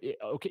round, but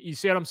okay, you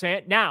see what I'm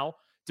saying? Now,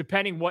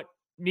 depending what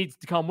needs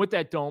to come with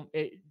that dome,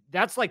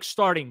 that's like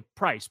starting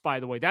price, by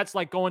the way. That's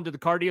like going to the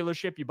car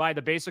dealership. You buy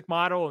the basic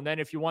model, and then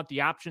if you want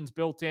the options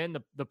built in,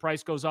 the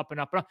price goes up and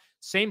up and up.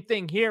 Same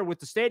thing here with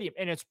the stadium.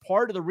 And it's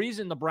part of the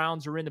reason the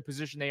Browns are in the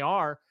position they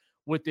are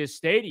with this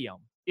stadium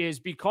is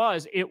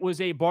because it was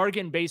a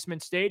bargain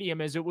basement stadium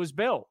as it was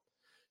built.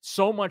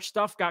 So much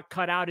stuff got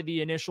cut out of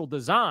the initial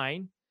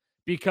design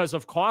because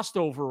of cost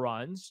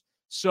overruns.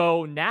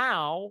 So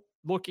now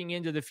looking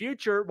into the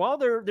future, well,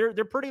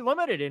 they're pretty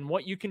limited in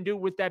what you can do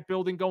with that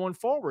building going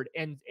forward.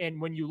 And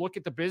when you look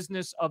at the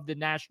business of the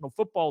National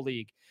Football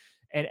League,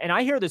 and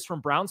I hear this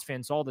from Browns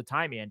fans all the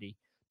time, Andy,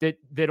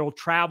 that'll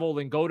travel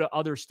and go to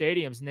other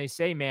stadiums and they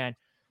say, man,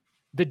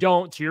 the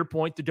dome, to your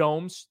point, the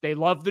domes, they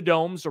love the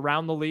domes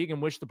around the league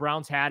and wish the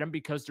Browns had them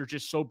because they're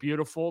just so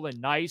beautiful and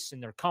nice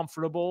and they're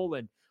comfortable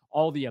and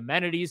all the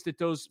amenities that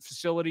those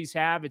facilities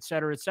have, et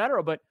cetera, et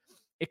cetera. But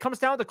it comes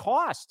down to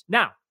cost.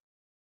 Now,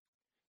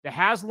 the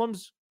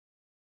Haslams,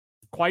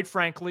 quite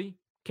frankly,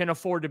 can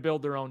afford to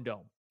build their own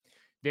dome.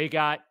 They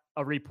got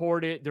they're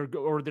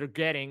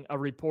getting a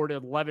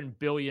reported $11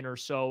 billion or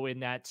so in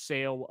that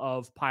sale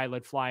of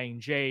Pilot Flying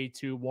J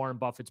to Warren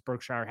Buffett's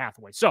Berkshire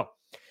Hathaway. So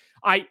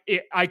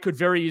I could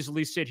very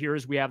easily sit here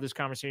as we have this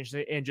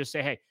conversation and just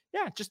say, hey,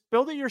 yeah, just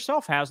build it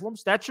yourself,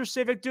 Haslams. That's your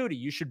civic duty.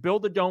 You should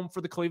build a dome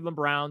for the Cleveland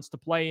Browns to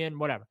play in,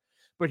 whatever.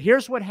 But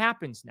here's what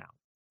happens now.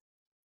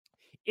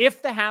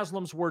 If the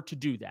Haslams were to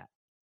do that,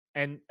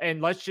 and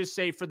let's just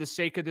say for the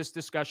sake of this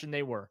discussion,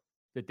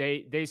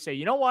 they say,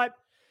 you know what?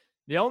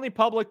 The only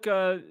public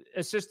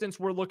assistance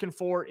we're looking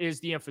for is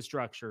the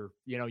infrastructure,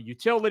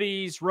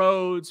 utilities,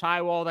 roads,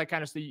 high wall, that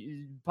kind of stuff.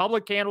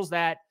 Public handles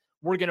that.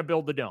 We're going to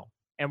build the dome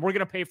and we're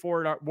going to pay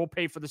for it. We'll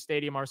pay for the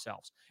stadium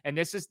ourselves. And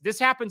this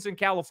happens in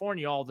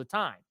California all the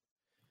time.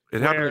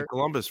 It happened in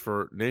Columbus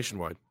for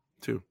nationwide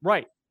too.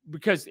 Right.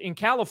 Because in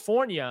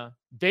California,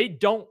 they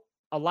don't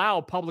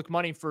allow public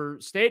money for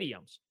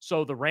stadiums.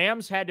 So the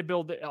Rams had to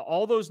build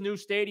all those new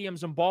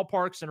stadiums and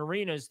ballparks and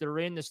arenas that are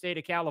in the state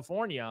of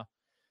California.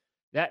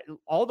 That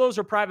all those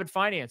are private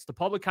finance. The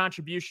public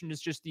contribution is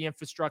just the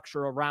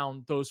infrastructure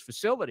around those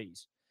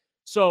facilities.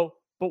 So,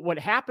 but what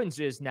happens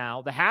is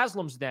now the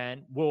Haslams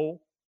then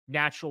will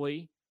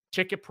naturally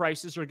ticket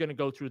prices are going to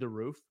go through the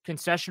roof.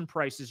 Concession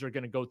prices are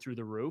going to go through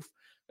the roof.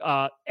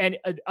 And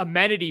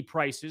amenity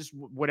prices,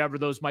 whatever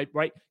those might,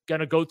 right, going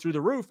to go through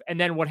the roof. And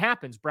then what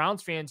happens?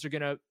 Browns fans are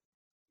going to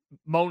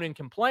moan and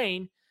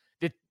complain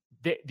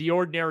that the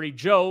ordinary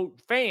Joe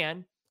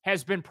fan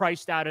has been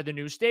priced out of the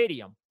new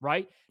stadium,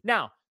 right?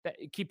 Now,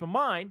 keep in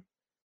mind,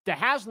 the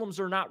Haslams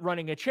are not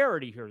running a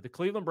charity here. The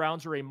Cleveland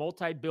Browns are a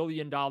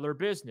multi-billion-dollar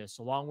business,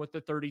 along with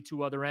the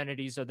 32 other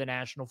entities of the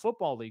National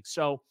Football League.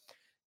 So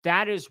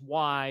that is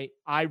why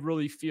I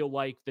really feel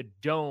like the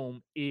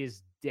Dome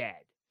is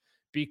dead,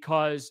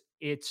 because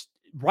it's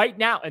right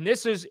now, and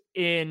this is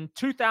in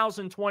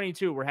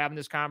 2022, we're having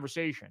this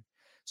conversation.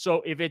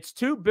 So if it's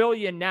 $2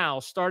 billion now,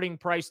 starting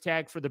price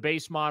tag for the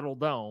base model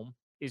Dome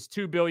is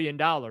 $2 billion,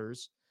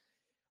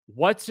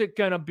 what's it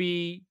going to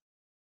be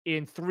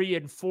in 3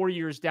 and 4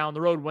 years down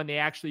the road when they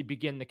actually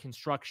begin the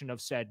construction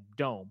of said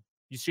dome?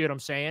 You see what I'm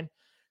saying?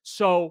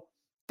 So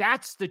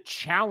that's the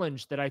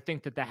challenge that I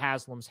think that the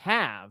Haslams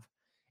have.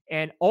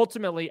 And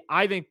ultimately,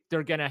 I think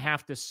they're going to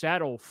have to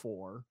settle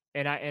for,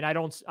 and I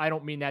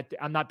don't mean that,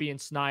 I'm not being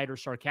snide or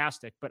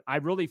sarcastic, but I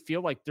really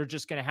feel like they're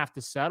just going to have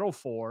to settle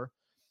for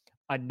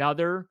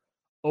another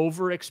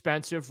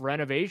over-expensive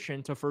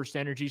renovation to First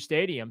Energy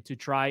Stadium to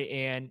try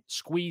and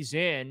squeeze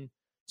in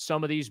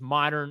some of these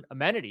modern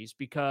amenities,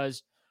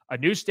 because a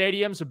new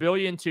stadium's $1.2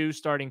 billion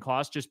starting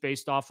cost just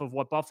based off of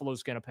what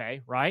Buffalo's going to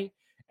pay, right?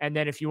 And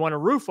then if you want a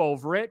roof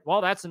over it,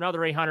 well, that's another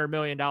 $800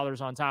 million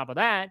on top of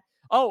that.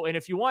 Oh, and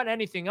if you want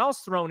anything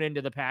else thrown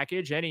into the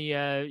package, any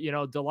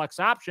deluxe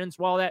options,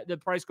 well, that the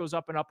price goes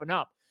up and up and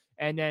up.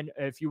 And then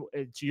if you,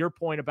 to your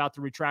point about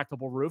the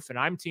retractable roof, and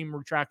I'm team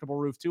retractable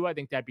roof too, I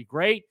think that'd be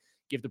great.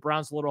 Give the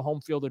Browns a little home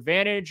field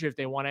advantage if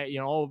they want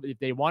to, if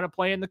they want to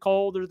play in the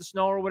cold or the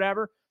snow or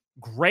whatever.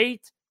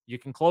 Great. You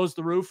can close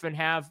the roof and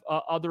have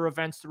other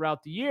events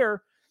throughout the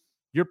year.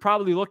 You're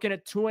probably looking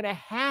at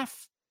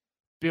 $2.5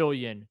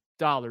 billion.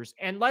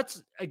 And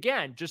let's,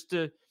 again, just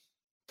to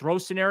throw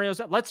scenarios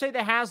out, let's say the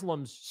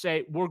Haslams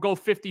say, we'll go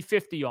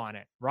 50-50 on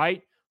it,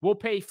 right? We'll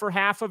pay for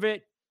half of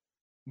it.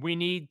 We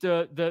need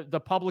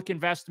the public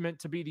investment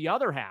to be the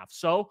other half.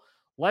 So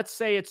let's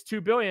say it's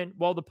 $2 billion.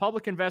 Well, the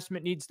public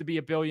investment needs to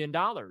be $1 billion.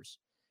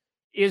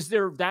 Is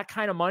there that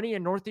kind of money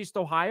in Northeast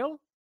Ohio?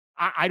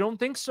 I don't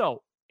think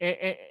so.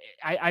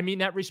 I mean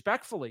that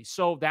respectfully.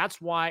 So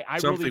that's why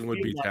something really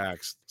would be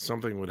taxed.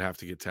 Something would have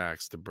to get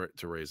taxed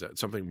to raise that.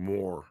 Something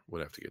more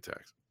would have to get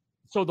taxed.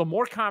 So the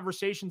more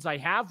conversations I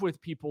have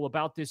with people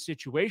about this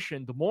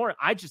situation, the more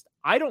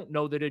I don't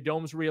know that a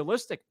dome's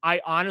realistic.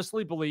 I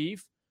honestly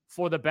believe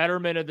for the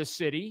betterment of the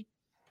city,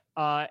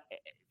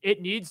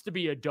 it needs to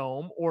be a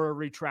dome or a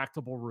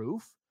retractable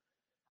roof.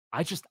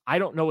 I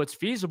don't know it's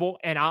feasible.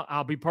 And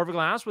I'll be perfectly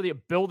honest with you,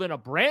 building a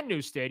brand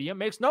new stadium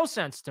makes no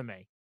sense to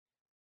me.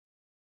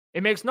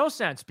 It makes no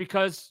sense,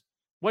 because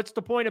what's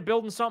the point of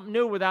building something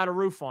new without a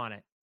roof on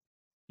it?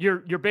 You're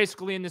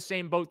basically in the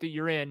same boat that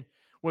you're in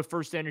with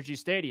First Energy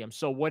Stadium.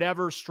 So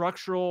whatever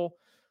structural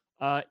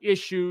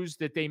issues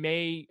that they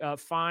may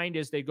find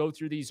as they go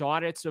through these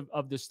audits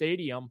of the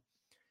stadium,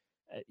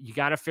 you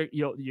got to fix.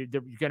 You're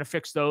going to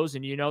fix those,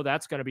 and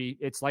that's going to be.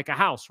 It's like a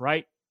house,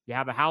 right? You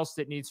have a house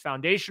that needs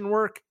foundation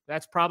work.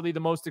 That's probably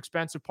the most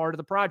expensive part of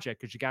the project,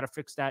 because you got to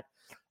fix that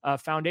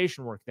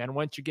foundation work. Then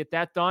once you get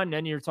that done,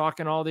 then you're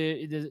talking all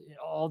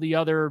the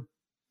other,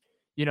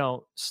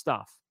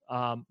 stuff.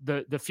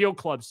 The field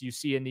clubs you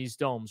see in these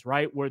domes,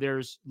 right? Where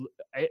there's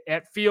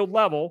at field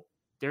level,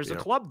 there's a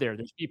club there.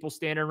 There's people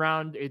standing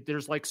around.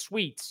 There's like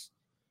suites.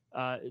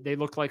 They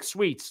look like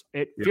suites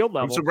at field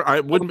level.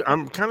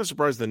 I'm kind of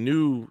surprised the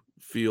new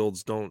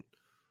fields don't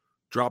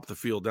drop the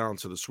field down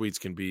so the suites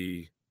can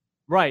be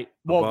right.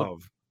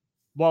 Above.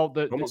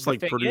 Almost like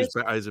Purdue's.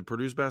 Is it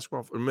Purdue's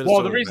basketball?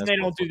 Well, the reason they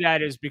don't do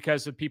that is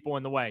because of people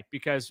in the way.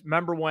 Because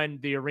remember when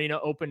the arena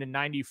opened in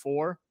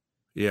 '94?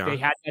 Yeah, they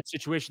had that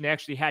situation. They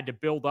actually had to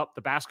build up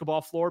the basketball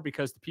floor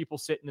because the people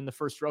sitting in the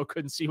first row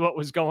couldn't see what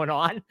was going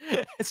on.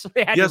 So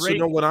they had to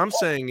so what I'm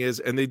saying is,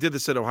 and they did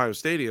this at Ohio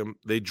Stadium,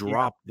 they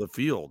dropped the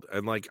field.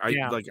 And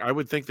I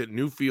would think that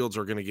new fields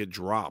are going to get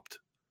dropped.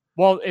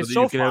 Well, it's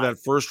so you can have that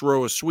first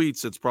row of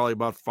suites. It's probably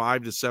about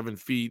 5 to 7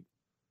 feet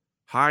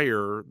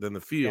higher than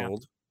the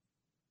field.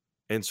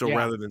 Yeah. And so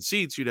rather than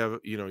seats, you'd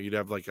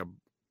have like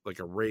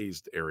a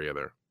raised area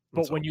there.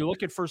 But when you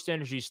look at First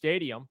Energy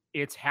Stadium,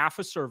 it's half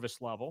a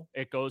service level.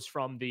 It goes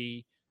from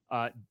the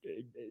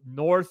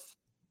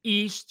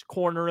northeast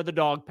corner of the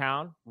dog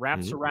pound,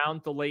 wraps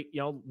around the lake,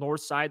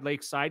 north side,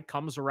 lakeside,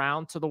 comes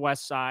around to the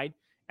west side,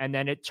 and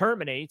then it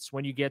terminates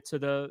when you get to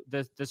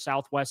the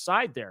southwest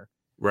side there.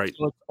 Right.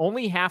 So it's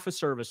only half a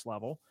service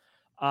level.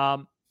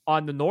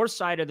 On the north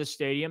side of the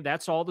stadium,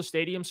 that's all the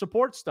stadium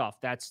support stuff.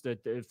 That's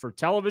for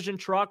television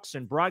trucks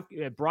and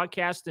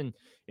broadcast and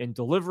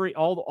delivery,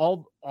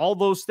 all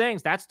those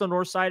things. That's the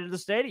north side of the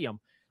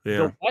stadium. Yeah.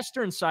 The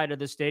western side of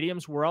the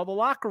stadium's where all the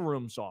locker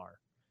rooms are,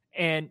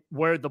 and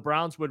where the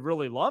Browns would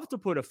really love to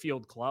put a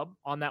field club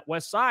on that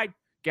west side.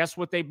 Guess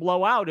what they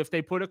blow out if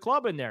they put a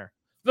club in there?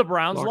 The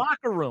Browns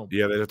locker room.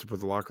 Yeah, they'd have to put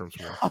the locker rooms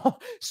in.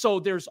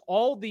 So there's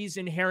all these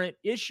inherent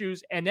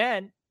issues, and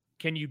then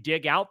can you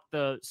dig out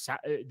the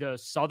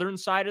southern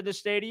side of the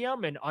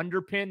stadium and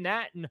underpin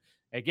that? And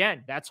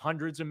again, that's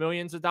hundreds of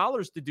millions of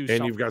dollars to do.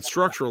 And you've got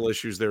structural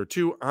issues there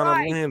too on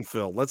a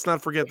landfill. Let's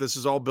not forget this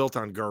is all built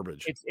on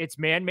garbage. It's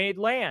man-made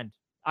land.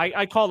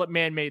 I call it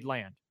man-made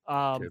land.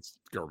 It's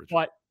garbage.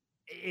 But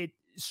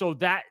so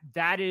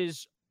that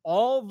is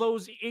all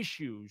those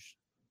issues.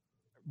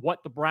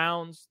 What the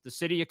Browns, the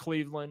city of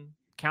Cleveland,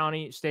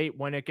 county, state,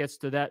 when it gets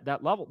to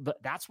that level,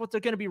 that's what they're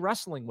going to be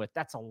wrestling with.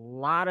 That's a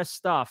lot of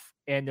stuff,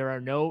 and there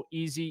are no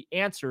easy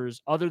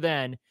answers other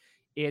than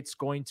it's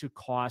going to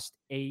cost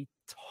a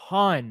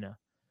ton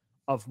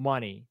of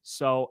money.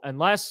 So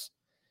unless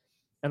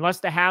the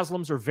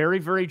Haslams are very,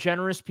 very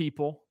generous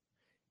people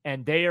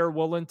and they are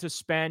willing to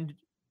spend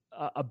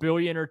 $1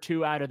 billion or $2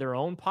 billion out of their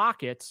own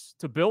pockets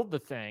to build the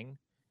thing,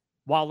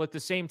 while at the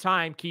same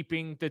time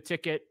keeping the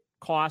ticket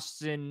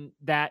costs in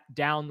that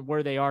down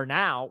where they are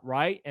now,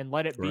 right? And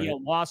let it be a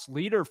loss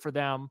leader for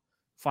them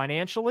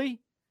financially.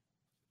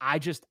 I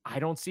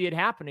don't see it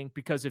happening,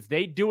 because if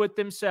they do it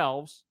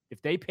themselves,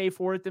 if they pay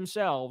for it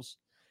themselves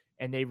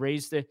and they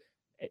raise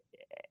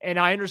and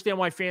I understand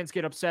why fans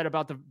get upset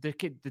about the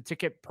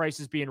ticket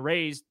prices being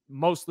raised,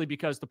 mostly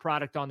because the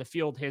product on the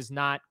field has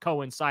not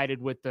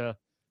coincided with the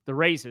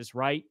raises,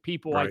 right?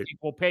 People, I think,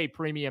 will pay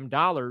premium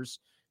dollars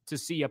to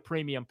see a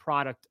premium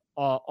product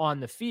on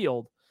the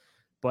field.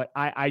 But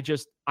I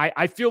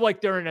feel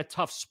like they're in a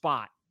tough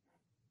spot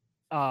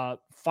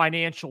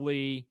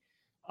financially.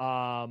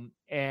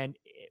 And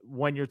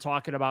when you're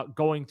talking about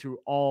going through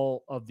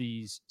all of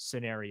these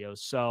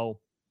scenarios. So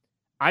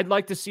I'd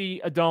like to see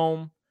a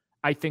dome.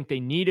 I think they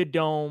need a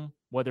dome,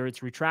 whether it's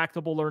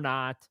retractable or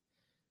not.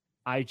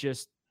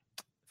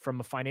 From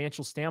a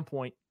financial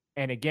standpoint,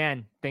 and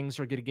again, things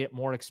are going to get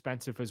more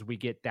expensive as we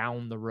get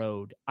down the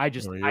road. I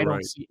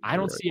don't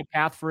see a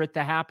path for it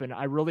to happen.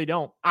 I really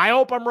don't. I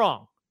hope I'm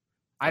wrong.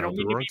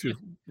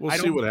 We'll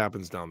see what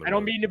happens down the road. I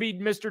don't mean to be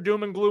Mr.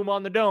 Doom and Gloom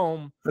on the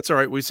dome. That's all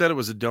right. We said it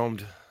was a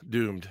doomed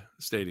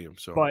stadium,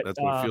 so that's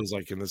what it feels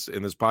like in this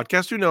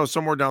podcast. Who knows?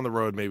 Somewhere down the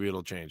road, maybe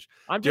it'll change.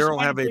 Daryl,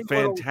 have a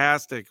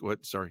fantastic.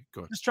 Sorry,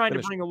 go ahead. Just trying to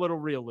bring a little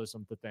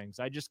realism to things.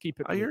 I just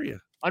keep it. I hear you.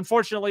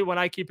 Unfortunately, when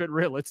I keep it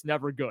real, it's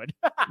never good.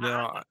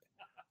 No,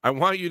 I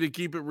want you to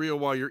keep it real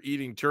while you're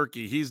eating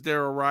turkey. He's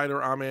Daryl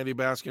Ryder. I'm Andy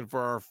Baskin for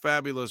our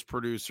fabulous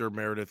producer,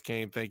 Meredith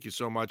Kane. Thank you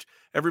so much.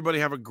 Everybody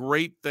have a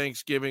great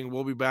Thanksgiving.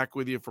 We'll be back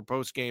with you for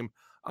postgame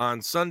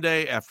on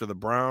Sunday after the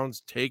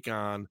Browns take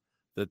on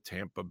the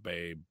Tampa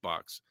Bay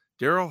Bucks.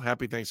 Daryl,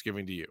 happy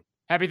Thanksgiving to you.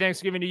 Happy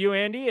Thanksgiving to you,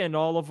 Andy, and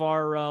all of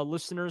our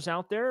listeners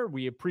out there.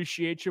 We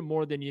appreciate you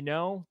more than you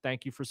know.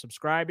 Thank you for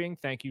subscribing.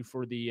 Thank you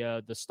for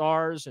the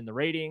stars and the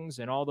ratings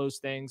and all those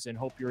things, and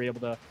hope you're able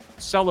to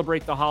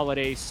celebrate the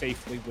holidays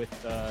safely with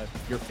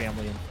your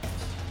family and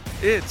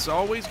friends. It's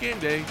always game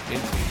day in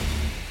Cleveland.